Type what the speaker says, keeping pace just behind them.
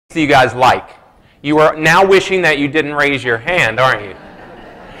do you guys like? You are now wishing that you didn't raise your hand, aren't you?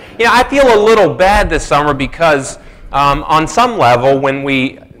 You know, I feel a little bad this summer because on some level, when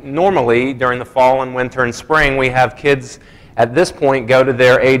we normally, during the fall and winter and spring, we have kids at this point go to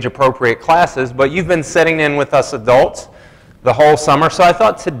their age-appropriate classes, but you've been sitting in with us adults the whole summer, so I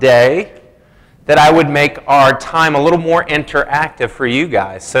thought today that I would make our time a little more interactive for you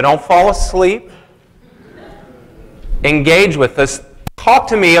guys. So don't fall asleep. Engage with us. Talk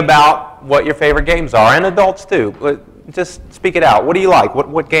to me about what your favorite games are, and adults too. Just speak it out. What do you like?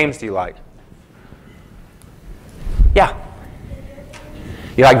 What games do you like? Yeah.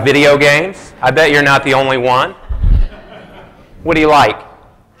 You like video games? I bet you're not the only one. What do you like?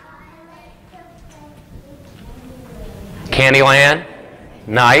 Candyland?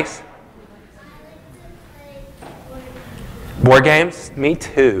 Nice. Board games? Me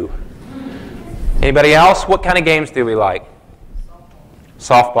too. Anybody else? What kind of games do we like?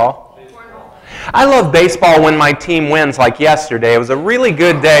 Softball. I love baseball when my team wins, like yesterday. It was a really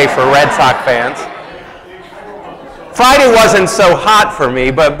good day for Red Sox fans. Friday wasn't so hot for me,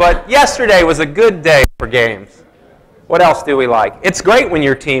 but yesterday was a good day for games. What else do we like? It's great when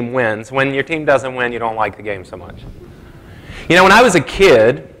your team wins. When your team doesn't win, you don't like the game so much. You know, when I was a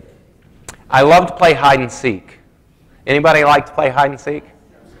kid, I loved to play hide and seek. Anybody like to play hide and seek?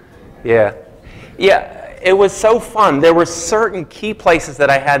 Yeah. Yeah, it was so fun. There were certain key places that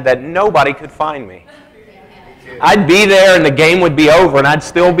I had that nobody could find me. I'd be there and the game would be over and I'd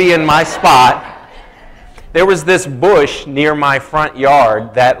still be in my spot. There was this bush near my front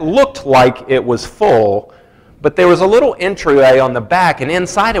yard that looked like it was full, but there was a little entryway on the back, and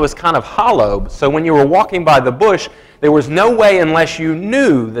inside it was kind of hollow. So when you were walking by the bush, there was no way, unless you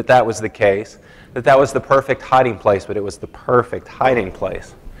knew that that was the case, that that was the perfect hiding place, but it was the perfect hiding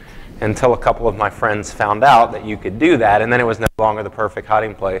place. Until a couple of my friends found out that you could do that, and then it was no longer the perfect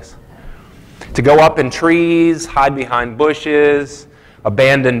hiding place. To go up in trees, hide behind bushes,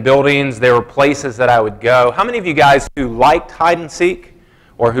 abandoned buildings, there were places that I would go. How many of you guys who liked hide and seek,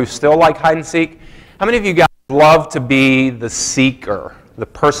 or who still like hide and seek, how many of you guys love to be the seeker, the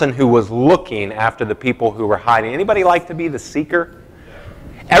person who was looking after the people who were hiding? Anybody like to be the seeker?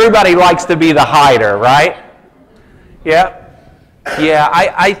 Everybody likes to be the hider, right? Yeah? Yeah,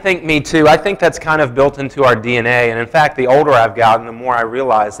 I think me too. I think that's kind of built into our DNA. And in fact, the older I've gotten, the more I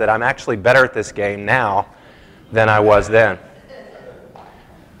realize that I'm actually better at this game now than I was then.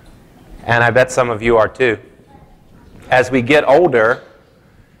 And I bet some of you are too. As we get older,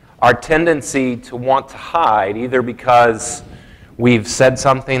 our tendency to want to hide, either because we've said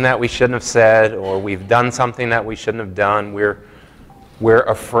something that we shouldn't have said, or we've done something that we shouldn't have done, we're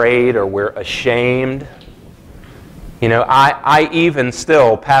afraid or we're ashamed. You know, I even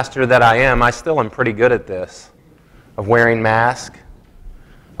still, pastor that I am, I still am pretty good at this, of wearing masks,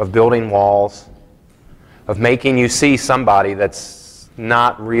 of building walls, of making you see somebody that's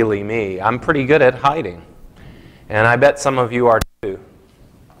not really me. I'm pretty good at hiding, and I bet some of you are too.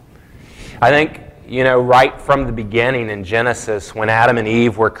 I think, you know, right from the beginning in Genesis, when Adam and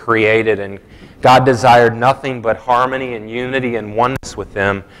Eve were created and God desired nothing but harmony and unity and oneness with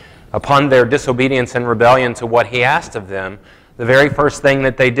them, upon their disobedience and rebellion to what He asked of them, the very first thing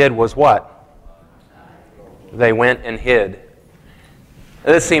that they did was what? They went and hid.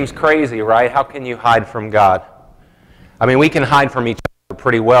 This seems crazy, right? How can you hide from God? I mean, we can hide from each other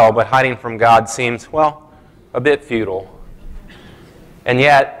pretty well, but hiding from God seems, well, a bit futile. And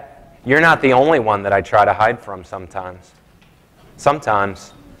yet, you're not the only one that I try to hide from sometimes.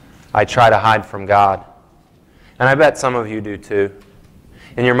 Sometimes I try to hide from God. And I bet some of you do too.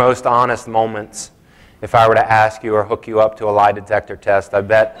 In your most honest moments, if I were to ask you or hook you up to a lie detector test, I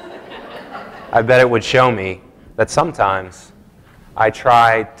bet it would show me that sometimes I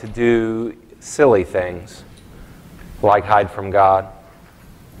try to do silly things, like hide from God.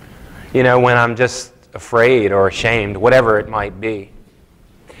 You know, when I'm just afraid or ashamed, whatever it might be.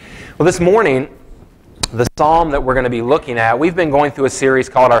 Well, this morning, the psalm that we're going to be looking at, we've been going through a series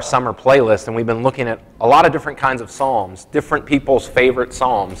called our Summer Playlist, and we've been looking at a lot of different kinds of psalms, different people's favorite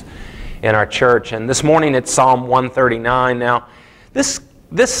psalms in our church. And this morning it's Psalm 139. Now, this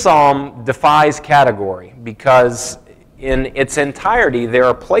psalm defies category because in its entirety there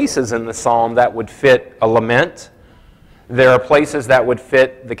are places in the psalm that would fit a lament. There are places that would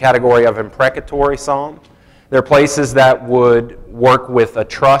fit the category of imprecatory psalm. There are places that would work with a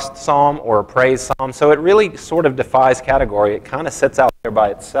trust psalm or a praise psalm. So it really sort of defies category. It kind of sits out there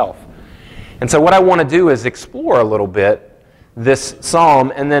by itself. And so what I want to do is explore a little bit this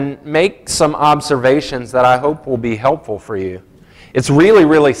psalm and then make some observations that I hope will be helpful for you. It's really,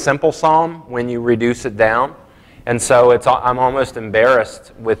 really simple psalm when you reduce it down. And so I'm almost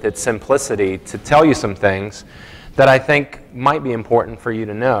embarrassed with its simplicity to tell you some things that I think might be important for you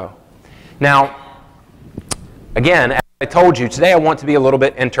to know. Now, again, as I told you, today I want to be a little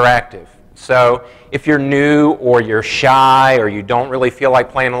bit interactive. So if you're new or you're shy or you don't really feel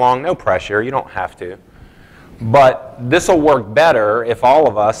like playing along, no pressure. You don't have to. But this will work better if all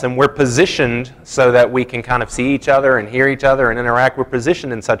of us, and we're positioned so that we can kind of see each other and hear each other and interact. We're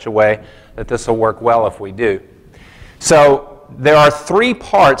positioned in such a way that this will work well if we do. So there are 3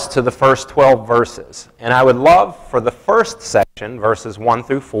 parts to the first 12 verses. And I would love for the first section, verses 1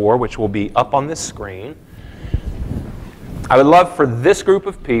 through 4, which will be up on this screen, I would love for this group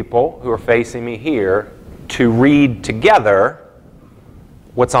of people who are facing me here to read together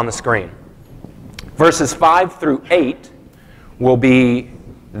what's on the screen. Verses 5 through 8 will be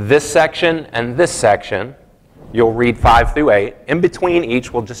this section and this section. You'll read 5 through 8. In between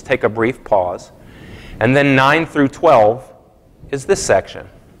each, we'll just take a brief pause. And then 9 through 12 is this section.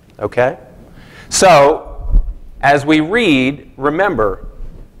 Okay? So, as we read, remember,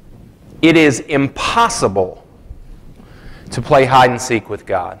 it is impossible to play hide and seek with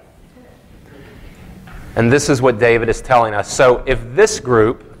God. And this is what David is telling us. So if this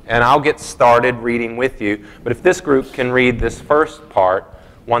group, and I'll get started reading with you, but if this group can read this first part,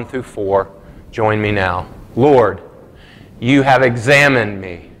 1 through 4, join me now. Lord, you have examined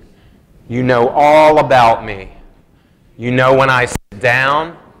me. You know all about me. You know when I sit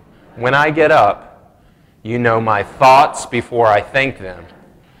down, when I get up. You know my thoughts before I think them.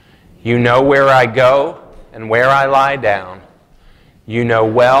 You know where I go and where I lie down. You know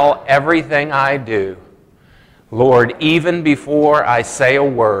well everything I do. Lord, even before I say a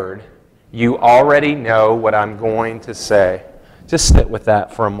word, you already know what I'm going to say. Just sit with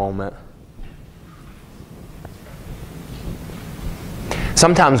that for a moment.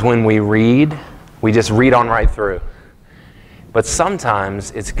 Sometimes when we read, we just read on right through. But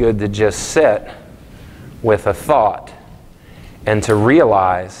sometimes it's good to just sit with a thought and to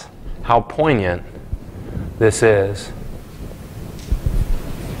realize how poignant this is.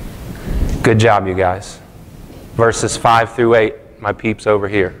 Good job, you guys. Verses 5 through 8, my peeps over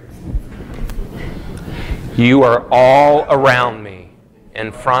here. You are all around me,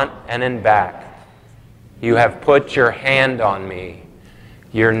 in front and in back. You have put your hand on me.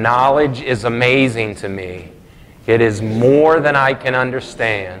 Your knowledge is amazing to me. It is more than I can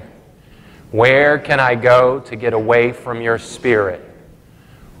understand. Where can I go to get away from your spirit?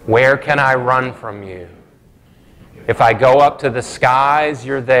 Where can I run from you? If I go up to the skies,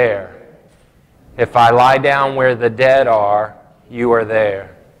 you're there. If I lie down where the dead are, you are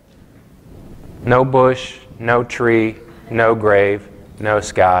there. No bush, no tree, no grave, no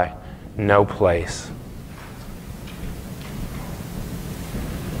sky, no place.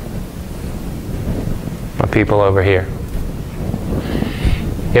 My people over here.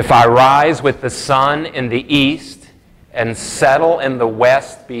 If I rise with the sun in the east and settle in the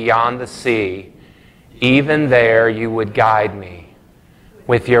west beyond the sea, even there you would guide me.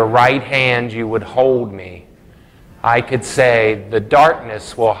 With your right hand you would hold me. I could say, the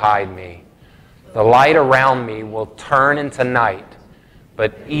darkness will hide me. The light around me will turn into night.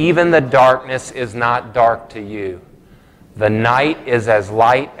 But even the darkness is not dark to you. The night is as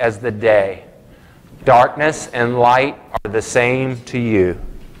light as the day. Darkness and light are the same to you.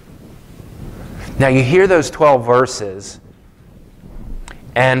 Now you hear those 12 verses,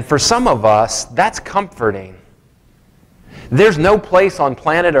 and for some of us, that's comforting. There's no place on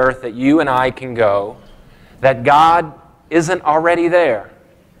planet Earth that you and I can go that God isn't already there,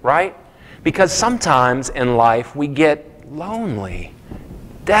 right? Because sometimes in life we get lonely,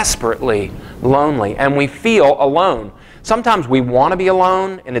 desperately lonely, and we feel alone. Sometimes we want to be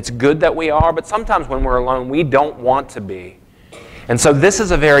alone, and it's good that we are, but sometimes when we're alone, we don't want to be. And so this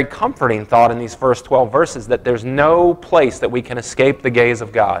is a very comforting thought in these first 12 verses, that there's no place that we can escape the gaze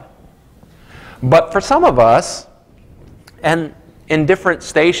of God. But for some of us, and in different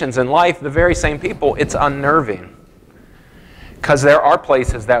stations in life, the very same people, it's unnerving. Because there are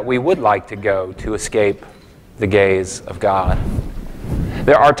places that we would like to go to escape the gaze of God.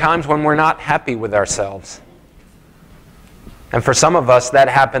 There are times when we're not happy with ourselves. And for some of us, that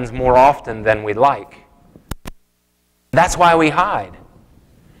happens more often than we'd like. That's why we hide.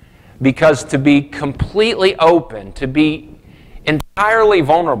 Because to be completely open, to be entirely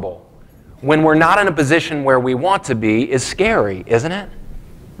vulnerable, when we're not in a position where we want to be, is scary, isn't it?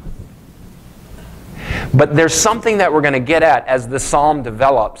 But there's something that we're going to get at as the psalm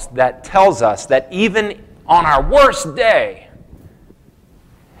develops that tells us that even on our worst day,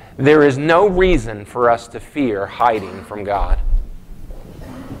 there is no reason for us to fear hiding from God.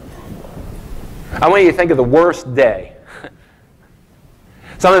 I want you to think of the worst day.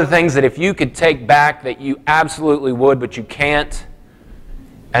 Some of the things that if you could take back that you absolutely would, but you can't,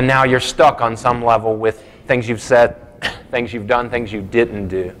 and now you're stuck on some level with things you've said, things you've done, things you didn't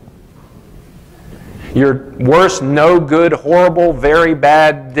do. Your worst, no good, horrible, very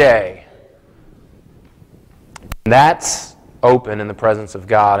bad day. That's open in the presence of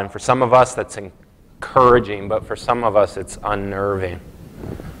God. And for some of us, that's encouraging, but for some of us, it's unnerving.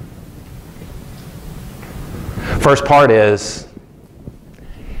 First part is,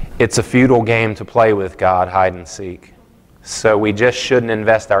 it's a futile game to play with God, hide and seek. So we just shouldn't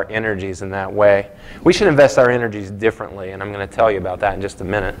invest our energies in that way. We should invest our energies differently, and I'm going to tell you about that in just a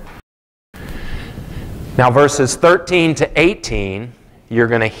minute. Now, verses 13 to 18, you're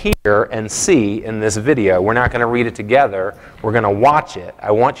going to hear and see in this video. We're not going to read it together. We're going to watch it.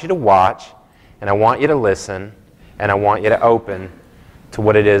 I want you to watch, and I want you to listen, and I want you to open to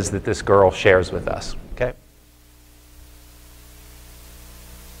what it is that this girl shares with us. Okay?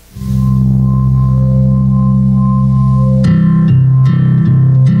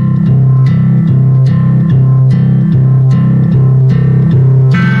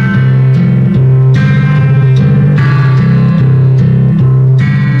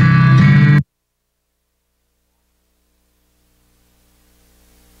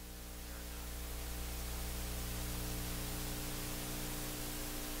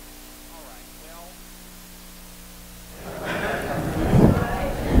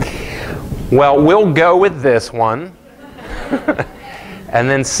 Well, we'll go with this one and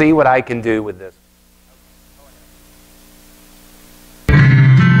then see what I can do with this.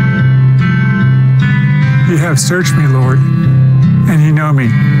 You have searched me, Lord, and you know me.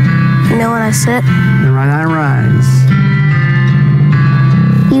 You know when I sit? And when I rise.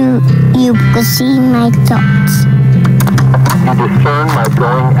 You perceive my thoughts. You discern my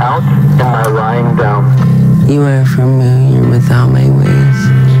going out and my lying down. You are familiar with all my ways.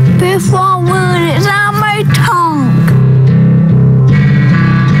 Before word is on my tongue.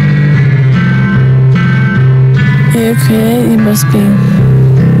 You're created, you must be.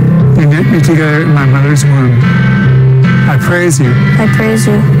 You knit me together in my mother's womb. I praise you. I praise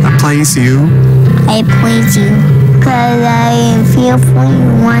you. I praise you. I praise you. Because I am fearfully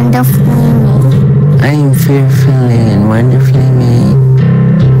and wonderfully made. I am fearfully and wonderfully made.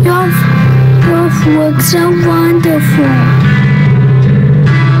 Your works are wonderful.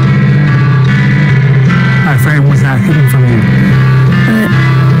 My frame was not hidden from you.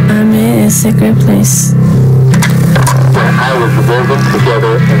 I'm in a secret place. When I was woven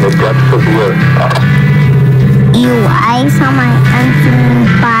together in the depths of the earth. You eyes on my unseen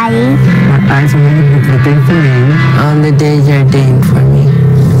body. My eyes are looking for me. All the days are ordained for me.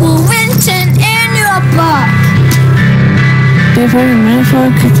 Were written in your book. They're very meaningful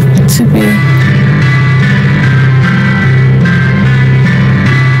to be.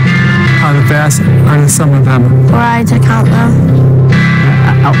 How vast are the sum of them? Were I to count them?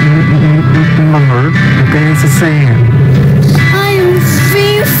 Number, the grains of sand. I am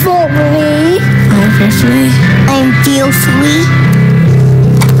fearfully. I am fearfully.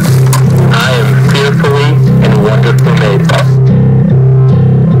 I am fearfully and wonderfully made.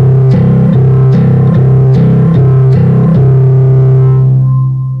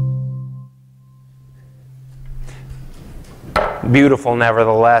 Beautiful,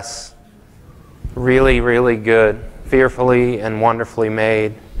 nevertheless. Really, really good. Fearfully and wonderfully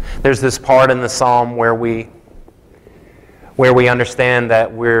made. There's this part in the psalm where we understand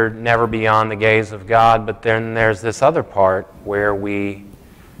that we're never beyond the gaze of God, but then there's this other part where we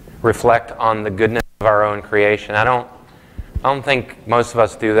reflect on the goodness of our own creation. I don't think most of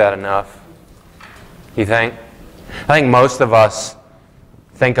us do that enough. You think? I think most of us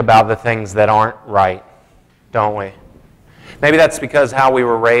think about the things that aren't right, don't we? Maybe that's because how we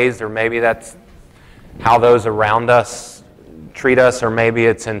were raised, or maybe that's how those around us treat us, or maybe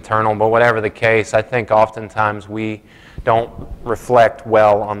it's internal, but whatever the case, I think oftentimes we don't reflect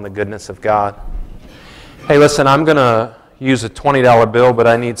well on the goodness of God. Hey, listen, I'm going to use a $20 bill, but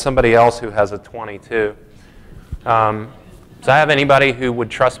I need somebody else who has a 20 too. Does I have anybody who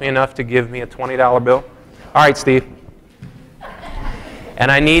would trust me enough to give me a $20 bill? All right, Steve. And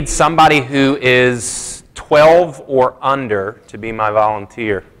I need somebody who is 12 or under to be my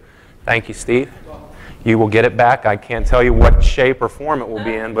volunteer. Thank you, Steve. You will get it back. I can't tell you what shape or form it will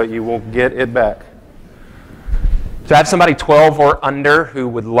be in, but you will get it back. So I have somebody 12 or under who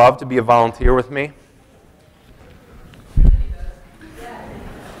would love to be a volunteer with me.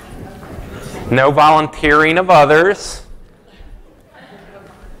 No volunteering of others.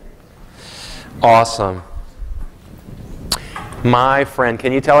 Awesome. My friend,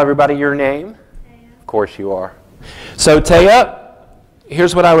 can you tell everybody your name? course you are. So Taya,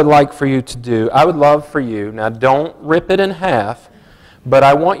 here's what I would like for you to do. I would love for you, now don't rip it in half, but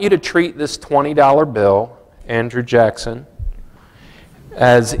I want you to treat this $20 bill, Andrew Jackson,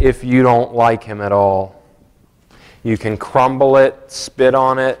 as if you don't like him at all. You can crumble it, spit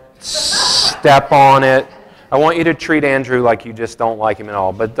on it, step on it. I want you to treat Andrew like you just don't like him at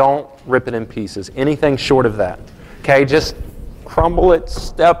all, but don't rip it in pieces. Anything short of that. Okay, just crumble it,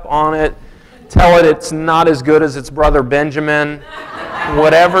 step on it, tell it it's not as good as its brother Benjamin.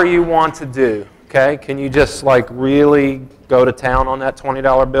 Whatever you want to do. Okay, can you just like really go to town on that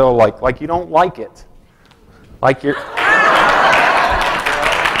 $20 bill like you don't like it? Like you're...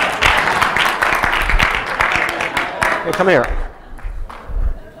 Hey, come here.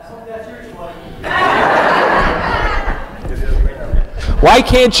 Why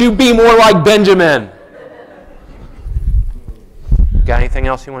can't you be more like Benjamin? Got anything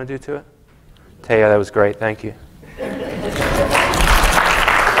else you want to do to it? Taya, that was great. Thank you.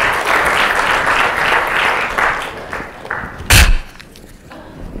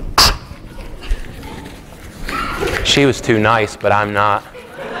 She was too nice, but I'm not.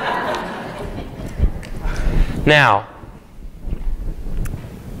 Now,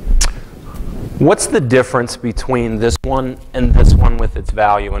 what's the difference between this one and this one with its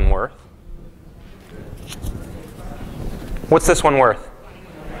value and worth? What's this one worth?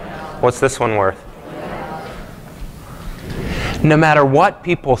 What's this one worth? No matter what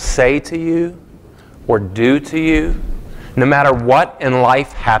people say to you or do to you, no matter what in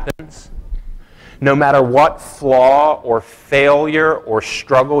life happens, no matter what flaw or failure or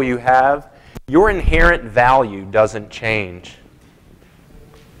struggle you have, your inherent value doesn't change.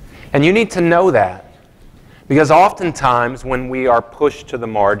 And you need to know that. Because oftentimes when we are pushed to the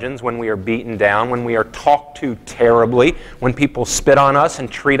margins, when we are beaten down, when we are talked to terribly, when people spit on us and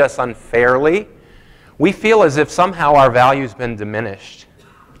treat us unfairly, we feel as if somehow our value's been diminished.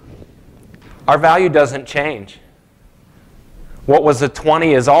 Our value doesn't change. What was a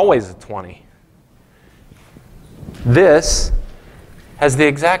 20 is always a 20. This has the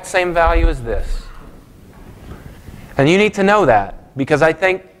exact same value as this. And you need to know that, because I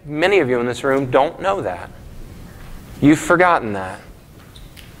think many of you in this room don't know that. You've forgotten that.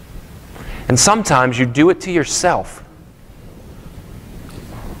 And sometimes you do it to yourself.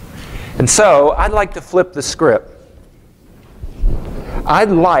 And so I'd like to flip the script.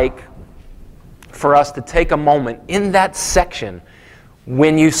 I'd like for us to take a moment in that section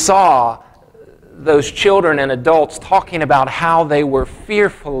when you saw those children and adults talking about how they were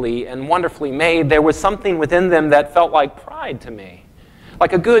fearfully and wonderfully made. There was something within them that felt like pride to me,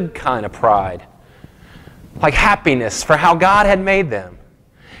 like a good kind of pride, like happiness for how God had made them.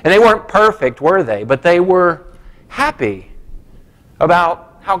 And they weren't perfect, were they? But they were happy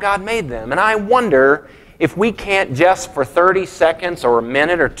about how God made them. And I wonder if we can't just for 30 seconds or a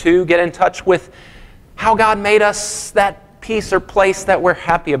minute or two get in touch with how God made us, that piece or place that we're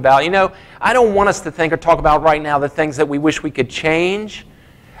happy about. You know, I don't want us to think or talk about right now the things that we wish we could change.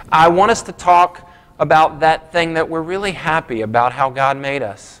 I want us to talk about that thing that we're really happy about, how God made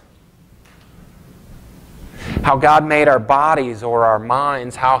us. How God made our bodies or our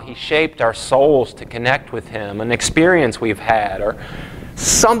minds, how He shaped our souls to connect with Him, an experience we've had, or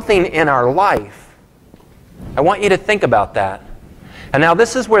something in our life. I want you to think about that. And now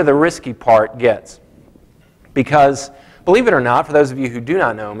this is where the risky part gets. Because believe it or not, for those of you who do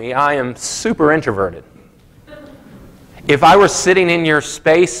not know me, I am super introverted. If I were sitting in your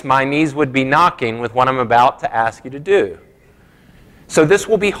space, my knees would be knocking with what I'm about to ask you to do. So this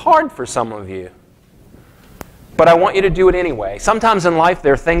will be hard for some of you. But I want you to do it anyway. Sometimes in life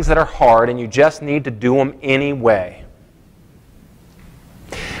there are things that are hard and you just need to do them anyway.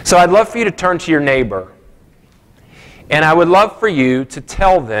 So I'd love for you to turn to your neighbor. And I would love for you to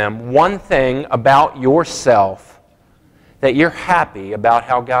tell them one thing about yourself that you're happy about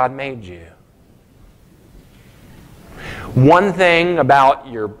how God made you. One thing about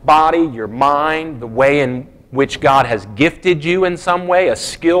your body, your mind, the way in which God has gifted you in some way, a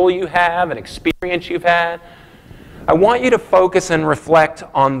skill you have, an experience you've had. I want you to focus and reflect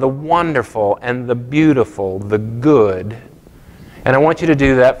on the wonderful and the beautiful, the good. And I want you to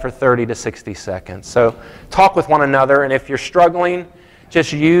do that for 30 to 60 seconds. So talk with one another, and if you're struggling,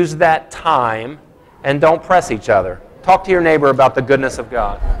 just use that time and don't press each other. Talk to your neighbor about the goodness of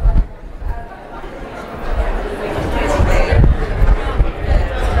God.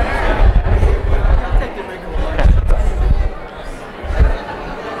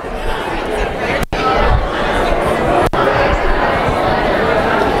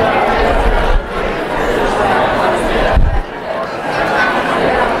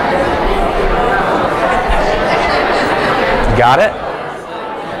 Got it?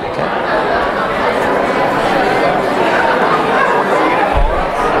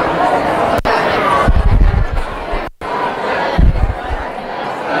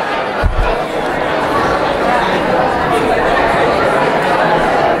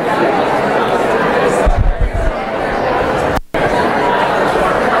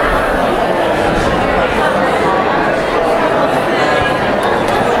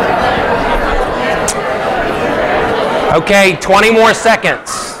 Okay, 20 more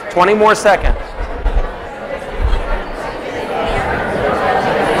seconds. 20 more seconds.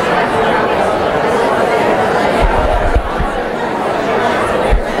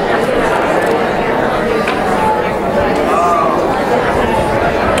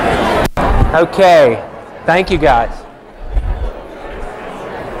 Okay, thank you guys.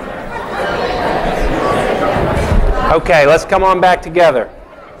 Okay, let's come on back together.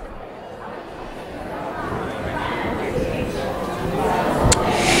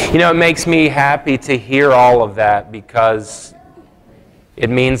 You know, it makes me happy to hear all of that because it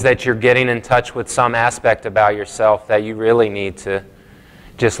means that you're getting in touch with some aspect about yourself that you really need to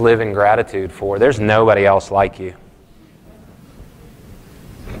just live in gratitude for. There's nobody else like you.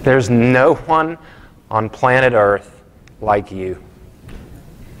 There's no one on planet Earth like you.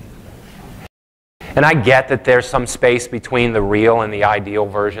 And I get that there's some space between the real and the ideal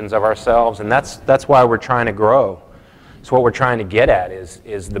versions of ourselves, and that's why we're trying to grow. So what we're trying to get at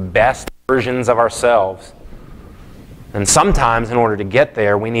is the best versions of ourselves. And sometimes in order to get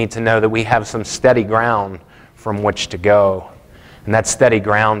there, we need to know that we have some steady ground from which to go. And that steady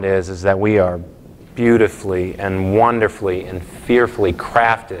ground is that we are beautifully and wonderfully and fearfully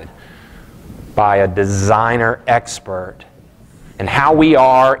crafted by a designer expert. And how we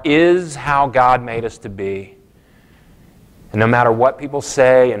are is how God made us to be. And no matter what people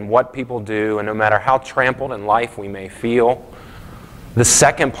say and what people do, and no matter how trampled in life we may feel, the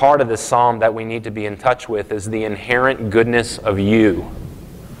second part of this psalm that we need to be in touch with is the inherent goodness of you.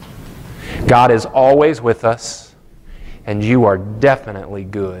 God is always with us, and you are definitely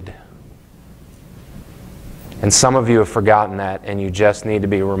good. And some of you have forgotten that, and you just need to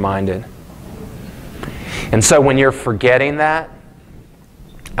be reminded. And so when you're forgetting that,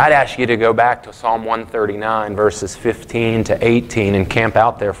 I'd ask you to go back to Psalm 139, verses 15 to 18, and camp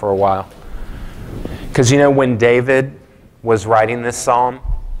out there for a while. Because you know, when David was writing this psalm,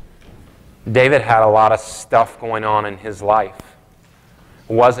 David had a lot of stuff going on in his life.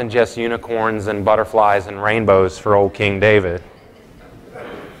 It wasn't just unicorns and butterflies and rainbows for old King David.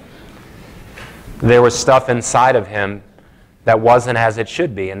 There was stuff inside of him that wasn't as it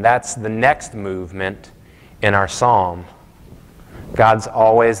should be, and that's the next movement in our psalm. God's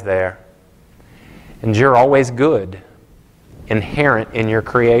always there. And you're always good, inherent in your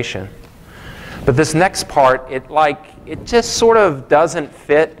creation. But this next part, it just sort of doesn't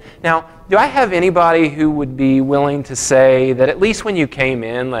fit. Now, do I have anybody who would be willing to say that at least when you came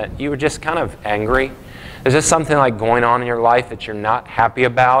in, that you were just kind of angry? Is there something like going on in your life that you're not happy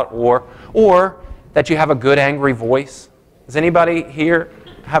about, or that you have a good angry voice? Does anybody here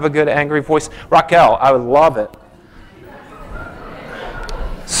have a good angry voice? Raquel, I would love it.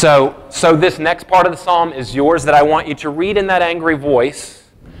 So this next part of the psalm is yours that I want you to read in that angry voice.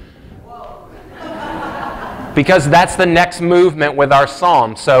 Because that's the next movement with our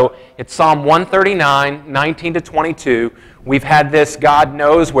psalm. So it's Psalm 139, 19 to 22. We've had this, God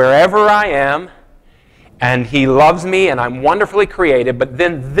knows wherever I am, and He loves me, and I'm wonderfully created. But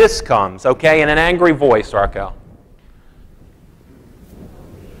then this comes, okay, in an angry voice, Raquel.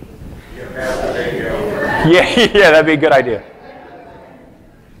 Yeah, that'd be a good idea.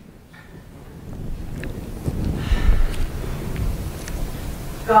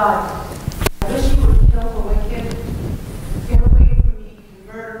 God, I wish you would kill the wicked. Get away from me,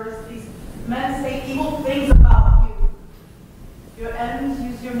 you murderers. These men say evil things about you. Your enemies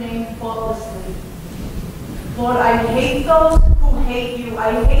use your name faultlessly. Lord, I hate those who hate you.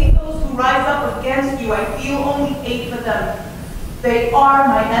 I hate those who rise up against you. I feel only hate for them. They are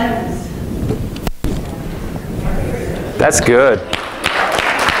my enemies. That's good.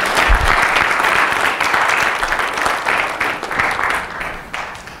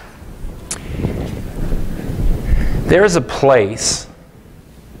 There is a place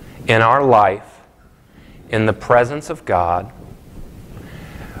in our life, in the presence of God,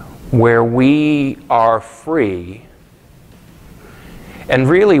 where we are free, and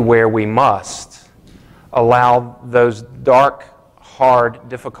really where we must allow those dark, hard,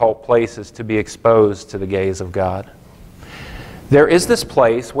 difficult places to be exposed to the gaze of God. There is this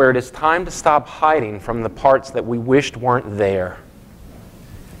place where it is time to stop hiding from the parts that we wished weren't there.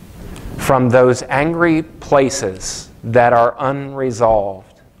 From those angry places that are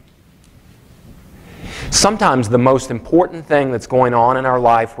unresolved. Sometimes the most important thing that's going on in our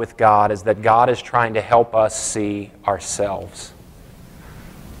life with God is that God is trying to help us see ourselves.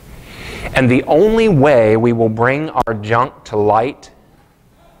 And the only way we will bring our junk to light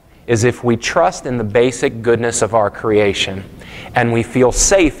is if we trust in the basic goodness of our creation and we feel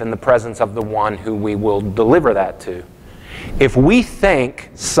safe in the presence of the one who we will deliver that to. If we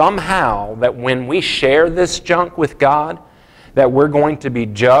think somehow that when we share this junk with God, that we're going to be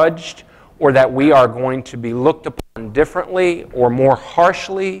judged or that we are going to be looked upon differently or more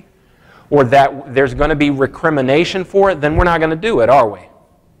harshly or that there's going to be recrimination for it, then we're not going to do it, are we?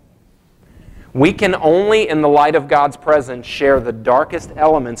 We can only, in the light of God's presence, share the darkest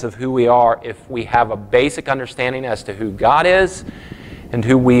elements of who we are if we have a basic understanding as to who God is and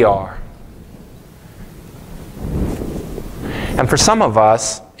who we are. And for some of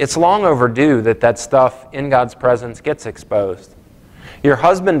us, it's long overdue that that stuff in God's presence gets exposed. Your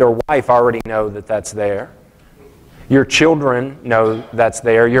husband or wife already know that that's there. Your children know that's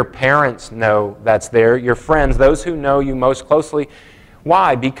there. Your parents know that's there. Your friends, those who know you most closely.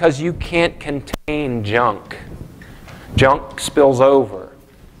 Why? Because you can't contain junk. Junk spills over.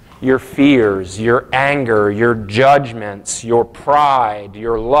 Your fears, your anger, your judgments, your pride,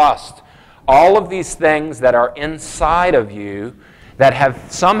 your lust, all of these things that are inside of you that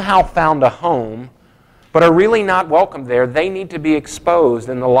have somehow found a home but are really not welcome there, they need to be exposed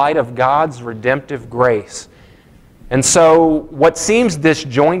in the light of God's redemptive grace. And so what seems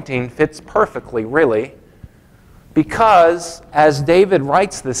disjointing fits perfectly, really, because as David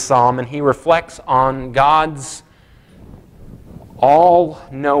writes this psalm and he reflects on God's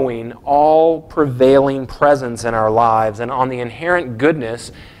all-knowing, all-prevailing presence in our lives and on the inherent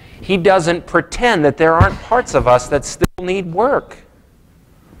goodness, he doesn't pretend that there aren't parts of us that still need work.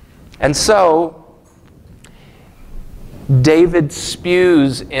 And so David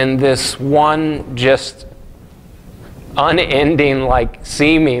spews in this one just unending, like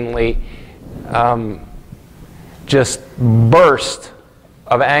seemingly just burst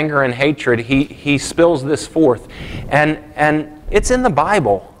of anger and hatred. He spills this forth. And it's in the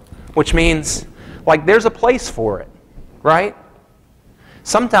Bible, which means like there's a place for it, right?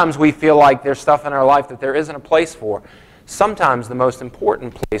 Sometimes we feel like there's stuff in our life that there isn't a place for. Sometimes the most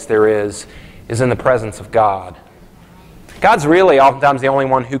important place there is in the presence of God. God's really oftentimes the only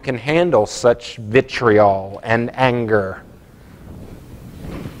one who can handle such vitriol and anger.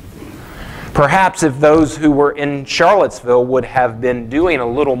 Perhaps if those who were in Charlottesville would have been doing a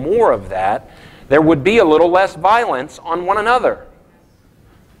little more of that, there would be a little less violence on one another.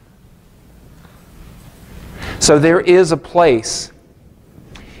 So there is a place.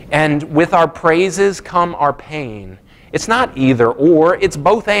 And with our praises come our pain. It's not either or, it's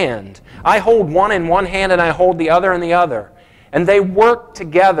both and. I hold one in one hand and I hold the other in the other. And they work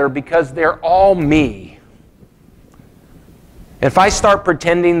together because they're all me. If I start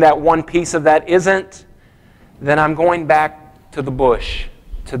pretending that one piece of that isn't, then I'm going back to the bush,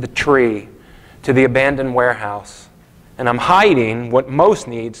 to the tree, to the abandoned warehouse. And I'm hiding what most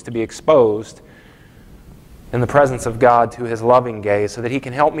needs to be exposed in the presence of God to His loving gaze so that He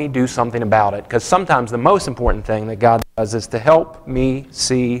can help me do something about it. Because sometimes the most important thing that God does is to help me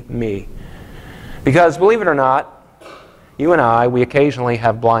see me. Because believe it or not, you and I, we occasionally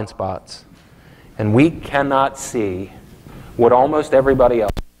have blind spots. And we cannot see what almost everybody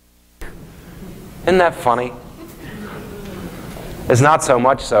else. Isn't that funny? It's not so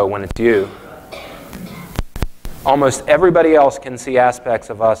much so when it's you. Almost everybody else can see aspects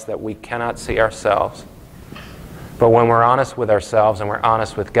of us that we cannot see ourselves. But when we're honest with ourselves and we're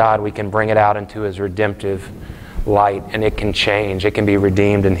honest with God, we can bring it out into His redemptive light, and it can change. It can be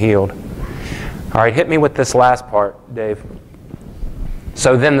redeemed and healed. All right, hit me with this last part, Dave.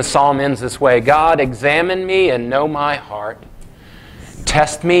 So then the psalm ends this way: God, examine me and know my heart.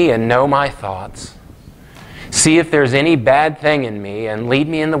 Test me and know my thoughts. See if there's any bad thing in me and lead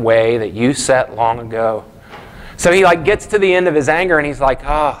me in the way that you set long ago. So he gets to the end of his anger and he's like,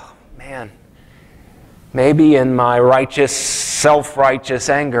 oh, man. Maybe in my righteous, self-righteous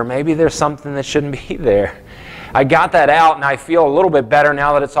anger, maybe there's something that shouldn't be there. I got that out and I feel a little bit better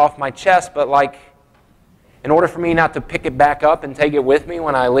now that it's off my chest, but in order for me not to pick it back up and take it with me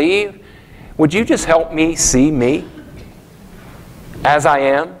when I leave, would you just help me see me as I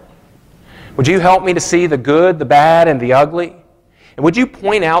am? Would you help me to see the good, the bad, and the ugly? And would you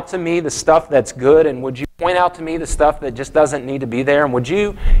point out to me the stuff that's good, and would you point out to me the stuff that just doesn't need to be there? And would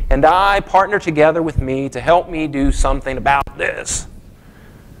you and I partner together with me to help me do something about this?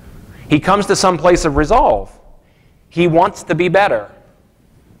 He comes to some place of resolve. He wants to be better.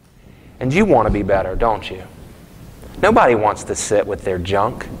 And you want to be better, don't you? Nobody wants to sit with their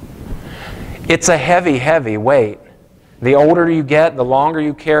junk. It's a heavy, heavy weight. The older you get, the longer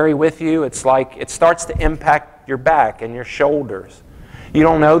you carry with you, it's like it starts to impact your back and your shoulders. You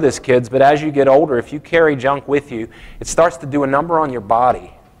don't know this, kids, but as you get older, if you carry junk with you, it starts to do a number on your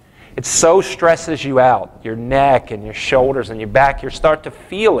body. It so stresses you out, your neck and your shoulders and your back. You start to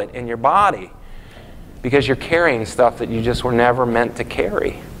feel it in your body because you're carrying stuff that you just were never meant to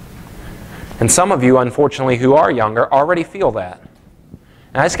carry. And some of you, unfortunately, who are younger, already feel that.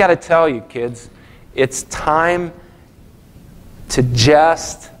 And I just got to tell you, kids, it's time to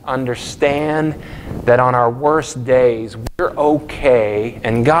just understand that on our worst days, we're okay,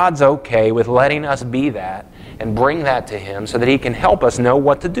 and God's okay with letting us be that and bring that to Him so that He can help us know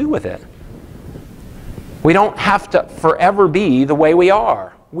what to do with it. We don't have to forever be the way we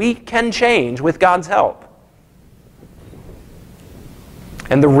are. We can change with God's help.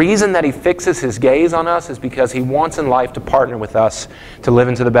 And the reason that He fixes His gaze on us is because He wants in life to partner with us to live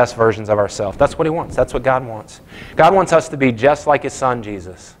into the best versions of ourselves. That's what He wants. That's what God wants. God wants us to be just like His Son,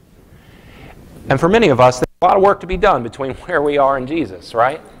 Jesus. And for many of us, there's a lot of work to be done between where we are and Jesus,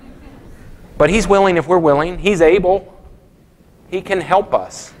 right? But He's willing if we're willing. He's able. He can help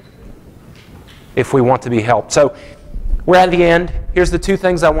us if we want to be helped. So we're at the end. Here's the two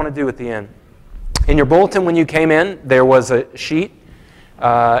things I want to do at the end. In your bulletin when you came in, there was a sheet.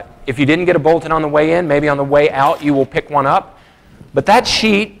 If you didn't get a bulletin on the way in, maybe on the way out you will pick one up. But that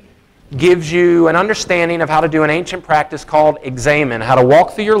sheet gives you an understanding of how to do an ancient practice called examen, how to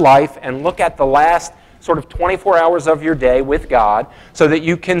walk through your life and look at the last sort of 24 hours of your day with God so that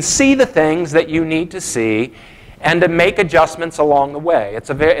you can see the things that you need to see and to make adjustments along the way. It's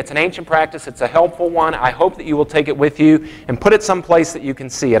an ancient practice. It's a helpful one. I hope that you will take it with you and put it someplace that you can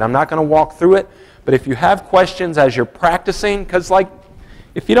see it. I'm not going to walk through it, but if you have questions as you're practicing, because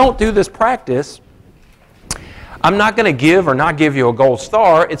if you don't do this practice, I'm not going to give or not give you a gold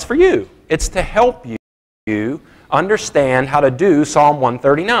star. It's for you. It's to help you understand how to do Psalm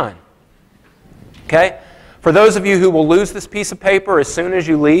 139. Okay? For those of you who will lose this piece of paper as soon as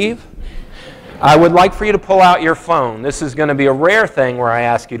you leave, I would like for you to pull out your phone. This is going to be a rare thing where I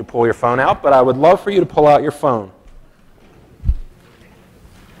ask you to pull your phone out, but I would love for you to pull out your phone.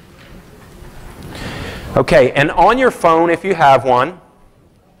 Okay, and on your phone, if you have one,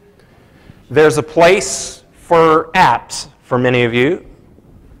 there's a place for apps for many of you.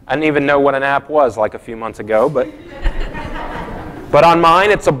 I didn't even know what an app was like a few months ago, but on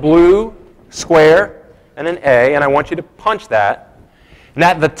mine it's a blue square and an A, and I want you to punch that. And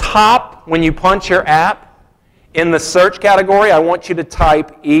at the top, when you punch your app, in the search category, I want you to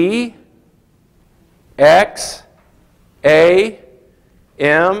type E, X, A,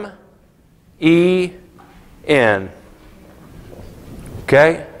 M, E, N.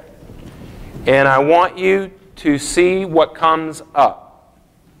 Okay? And I want you to see what comes up.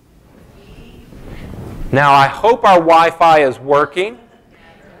 Now, I hope our Wi-Fi is working.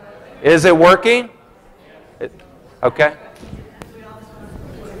 Is it working? Okay.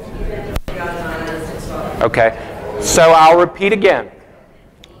 Okay. So I'll repeat again.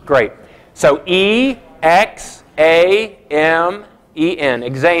 Great. So E, X, A, M, E, N.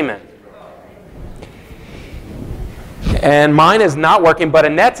 Examen. And mine is not working, but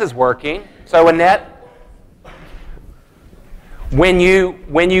Annette's is working. So Annette, when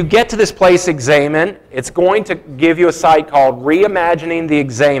you get to this place, examen, it's going to give you a site called Reimagining the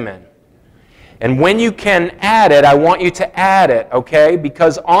Examen. And when you can add it, I want you to add it, okay?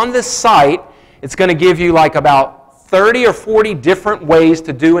 Because on this site, it's going to give you like about 30 or 40 different ways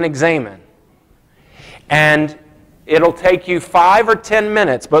to do an examen. And it'll take you 5 or 10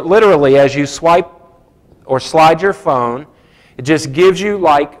 minutes, but literally as you swipe or slide your phone, it just gives you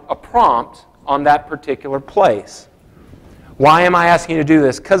like a prompt on that particular place. Why am I asking you to do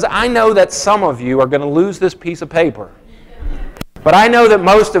this? Because I know that some of you are going to lose this piece of paper. But I know that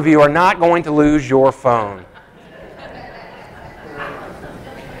most of you are not going to lose your phone.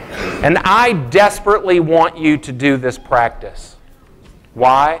 And I desperately want you to do this practice.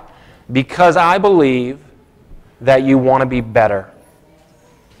 Why? Because I believe that you want to be better.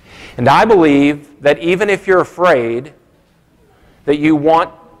 And I believe that even if you're afraid, that you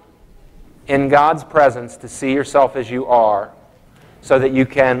want in God's presence to see yourself as you are so that you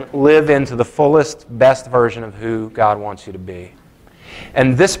can live into the fullest, best version of who God wants you to be.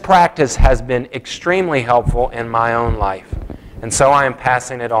 And this practice has been extremely helpful in my own life. And so I am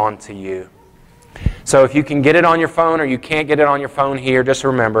passing it on to you. So if you can get it on your phone or you can't get it on your phone here, just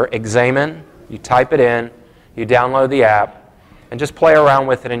remember, examen, you type it in, you download the app, and just play around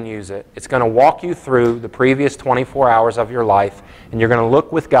with it and use it. It's going to walk you through the previous 24 hours of your life, and you're going to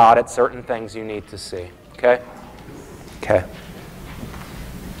look with God at certain things you need to see. Okay? Okay.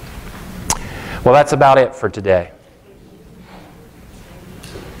 Well, that's about it for today.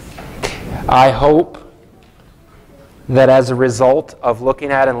 I hope that as a result of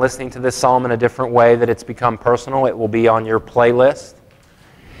looking at and listening to this psalm in a different way, that it's become personal. It will be on your playlist.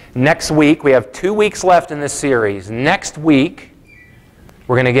 Next week, we have 2 weeks left in this series. Next week,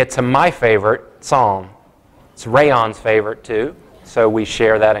 we're going to get to my favorite psalm. It's Rayon's favorite too, so we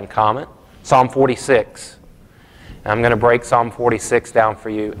share that in common. Psalm 46. And I'm going to break Psalm 46 down for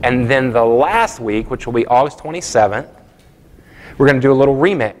you. And then the last week, which will be August 27th, we're going to do a little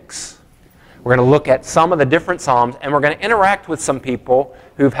remix. We're going to look at some of the different psalms, and we're going to interact with some people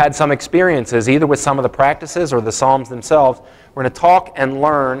who've had some experiences, either with some of the practices or the psalms themselves. We're going to talk and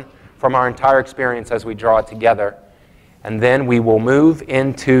learn from our entire experience as we draw it together. And then we will move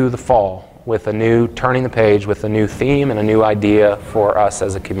into the fall with a new, turning the page with a new theme and a new idea for us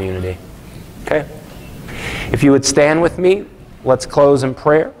as a community. Okay? If you would stand with me, let's close in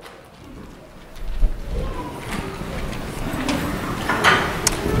prayer.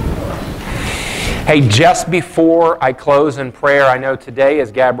 Hey, just before I close in prayer, I know today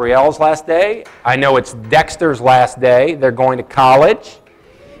is Gabrielle's last day. I know it's Dexter's last day. They're going to college.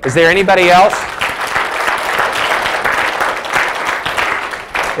 Is there anybody else?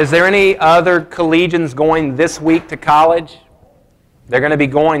 Is there any other collegians going this week to college? They're going to be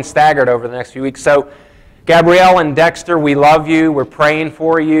going staggered over the next few weeks. So, Gabrielle and Dexter, we love you. We're praying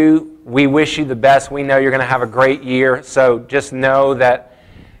for you. We wish you the best. We know you're going to have a great year. So just know that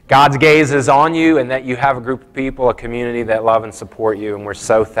God's gaze is on you and that you have a group of people, a community that love and support you, and we're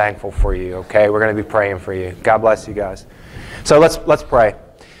so thankful for you, okay? We're going to be praying for you. God bless you guys. So let's pray.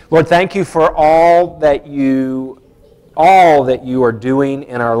 Lord, thank you for all that you are doing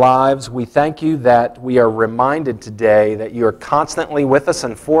in our lives. We thank you that we are reminded today that you are constantly with us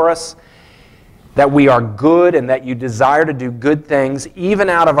and for us, that we are good and that you desire to do good things even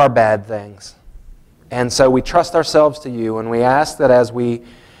out of our bad things. And so we trust ourselves to you, and we ask that as we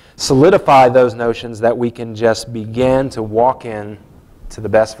solidify those notions that we can just begin to walk in to the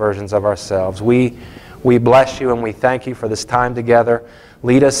best versions of ourselves. We bless you and we thank you for this time together.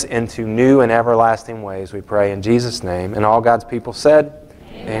 Lead us into new and everlasting ways, we pray in Jesus' name. And all God's people said,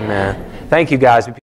 Amen. Thank you, guys.